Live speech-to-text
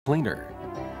cleaner.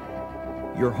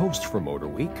 Your host for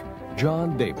Motorweek,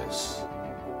 John Davis.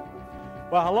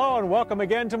 Well, hello and welcome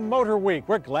again to Motorweek.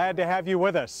 We're glad to have you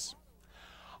with us.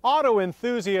 Auto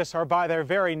enthusiasts are by their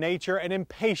very nature an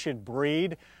impatient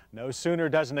breed. No sooner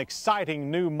does an exciting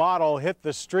new model hit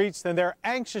the streets than they're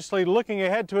anxiously looking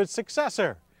ahead to its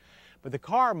successor. But the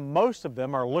car most of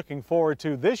them are looking forward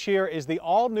to this year is the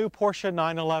all-new Porsche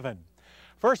 911.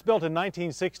 First built in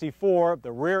 1964,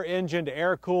 the rear-engined,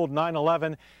 air-cooled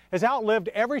 911 has outlived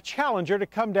every challenger to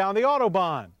come down the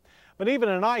Autobahn. But even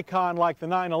an icon like the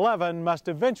 911 must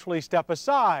eventually step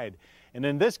aside, and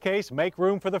in this case make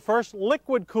room for the first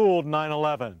liquid-cooled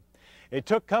 911. It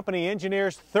took company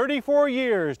engineers 34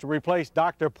 years to replace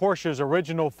Dr. Porsche's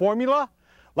original formula.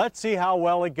 Let's see how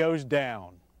well it goes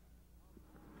down.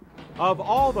 Of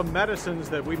all the medicines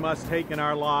that we must take in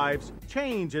our lives,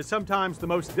 change is sometimes the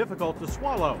most difficult to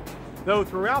swallow. Though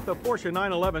throughout the Porsche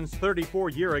 911's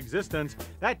 34-year existence,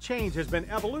 that change has been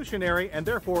evolutionary and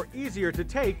therefore easier to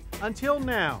take until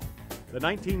now. The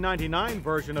 1999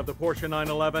 version of the Porsche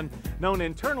 911, known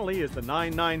internally as the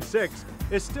 996,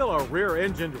 is still a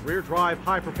rear-engined, rear-drive,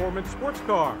 high-performance sports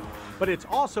car. But it's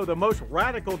also the most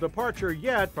radical departure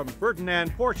yet from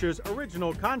Ferdinand Porsche's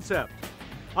original concept.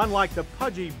 Unlike the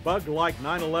pudgy, bug-like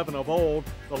 911 of old,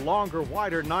 the longer,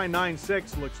 wider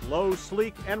 996 looks low,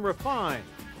 sleek, and refined,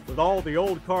 with all the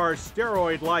old car's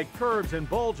steroid-like curves and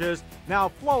bulges now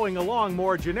flowing along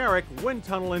more generic wind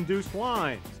tunnel-induced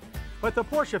lines. But the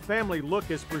Porsche family look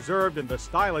is preserved in the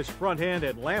stylish front end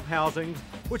and lamp housings,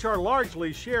 which are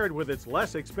largely shared with its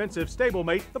less expensive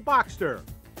stablemate, the Boxster,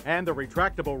 and the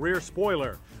retractable rear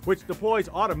spoiler, which deploys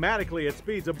automatically at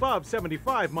speeds above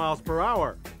 75 miles per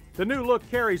hour. The new look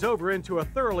carries over into a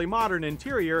thoroughly modern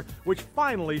interior, which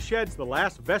finally sheds the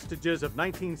last vestiges of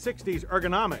 1960s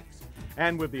ergonomics.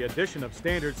 And with the addition of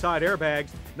standard side airbags,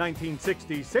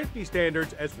 1960s safety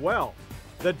standards as well.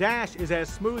 The dash is as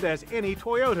smooth as any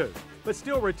Toyota's, but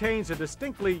still retains a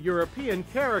distinctly European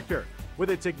character, with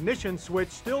its ignition switch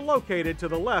still located to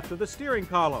the left of the steering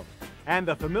column. And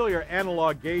the familiar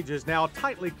analog gauges now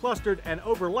tightly clustered and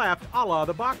overlapped a la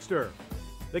the Boxster.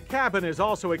 The cabin is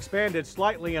also expanded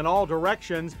slightly in all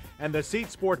directions, and the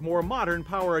seats sport more modern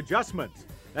power adjustments.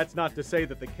 That's not to say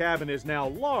that the cabin is now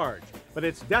large, but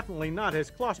it's definitely not as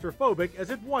claustrophobic as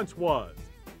it once was.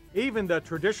 Even the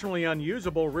traditionally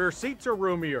unusable rear seats are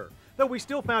roomier, though we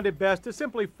still found it best to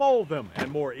simply fold them and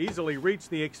more easily reach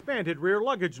the expanded rear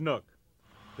luggage nook.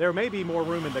 There may be more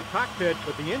room in the cockpit,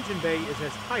 but the engine bay is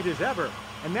as tight as ever,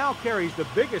 and now carries the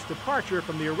biggest departure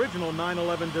from the original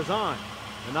 911 design.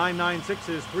 The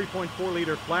 996's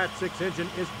 3.4-liter flat-six engine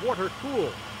is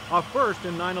water-cooled, a first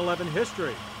in 911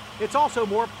 history. It's also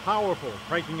more powerful,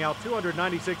 cranking out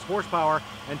 296 horsepower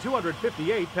and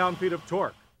 258 pound-feet of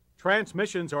torque.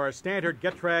 Transmissions are a standard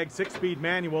Getrag 6-speed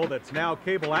manual that's now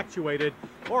cable-actuated,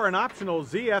 or an optional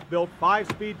ZF-built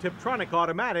 5-speed Tiptronic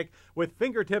automatic with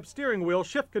fingertip steering wheel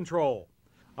shift control.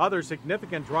 Other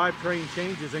significant drivetrain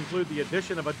changes include the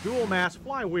addition of a dual-mass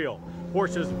flywheel,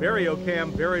 Porsche's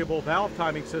VarioCam variable valve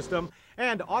timing system,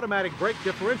 and automatic brake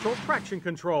differential traction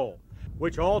control,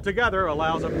 which altogether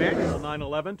allows a manual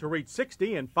 911 to reach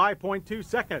 60 in 5.2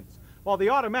 seconds, while the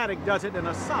automatic does it in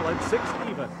a solid 6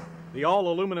 even. The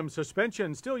all-aluminum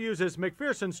suspension still uses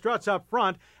McPherson struts up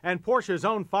front and Porsche's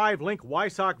own 5-link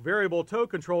Weissach variable tow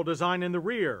control design in the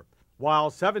rear,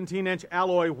 while 17-inch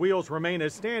alloy wheels remain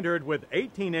as standard with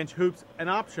 18-inch hoops an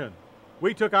option.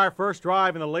 We took our first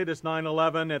drive in the latest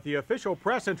 911 at the official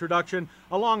press introduction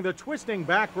along the twisting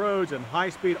back roads and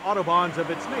high-speed autobahns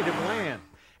of its native land,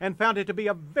 and found it to be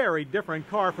a very different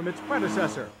car from its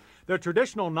predecessor. The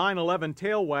traditional 911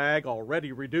 tail wag,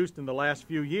 already reduced in the last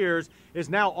few years, is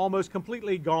now almost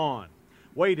completely gone.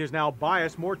 Weight is now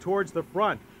biased more towards the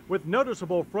front, with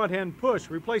noticeable front-end push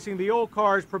replacing the old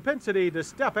car's propensity to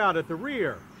step out at the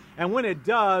rear. And when it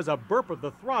does, a burp of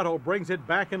the throttle brings it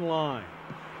back in line.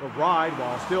 The ride,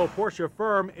 while still Porsche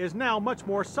firm, is now much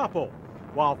more supple,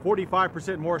 while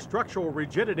 45% more structural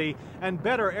rigidity and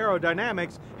better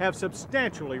aerodynamics have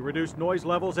substantially reduced noise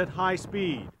levels at high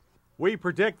speed. We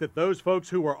predict that those folks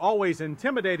who were always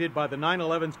intimidated by the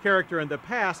 911's character in the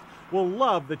past will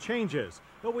love the changes,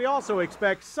 but we also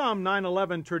expect some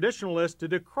 911 traditionalists to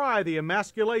decry the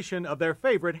emasculation of their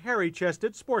favorite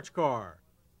hairy-chested sports car.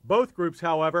 Both groups,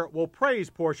 however, will praise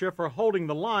Porsche for holding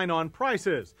the line on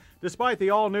prices. Despite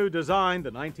the all-new design, the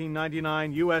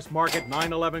 1999 U.S. market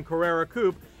 911 Carrera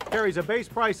Coupe carries a base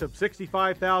price of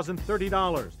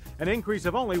 $65,030, an increase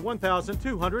of only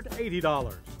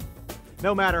 $1,280.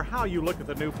 No matter how you look at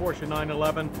the new Porsche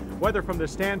 911, whether from the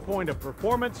standpoint of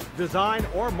performance, design,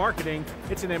 or marketing,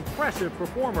 it's an impressive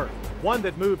performer. One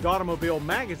that moved Automobile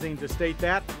Magazine to state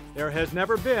that there has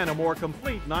never been a more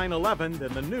complete 911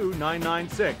 than the new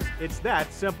 996. It's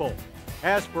that simple.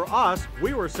 As for us,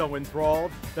 we were so enthralled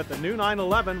that the new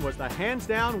 911 was the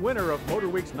hands-down winner of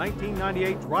Motorweek's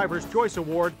 1998 Driver's Choice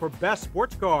Award for Best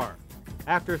Sports Car.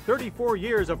 After 34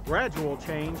 years of gradual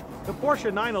change, the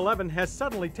Porsche 911 has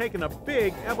suddenly taken a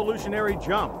big evolutionary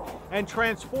jump and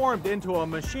transformed into a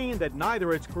machine that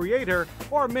neither its creator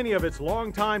or many of its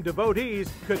longtime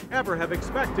devotees could ever have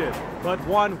expected, but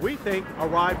one we think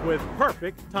arrived with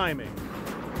perfect timing.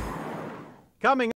 Coming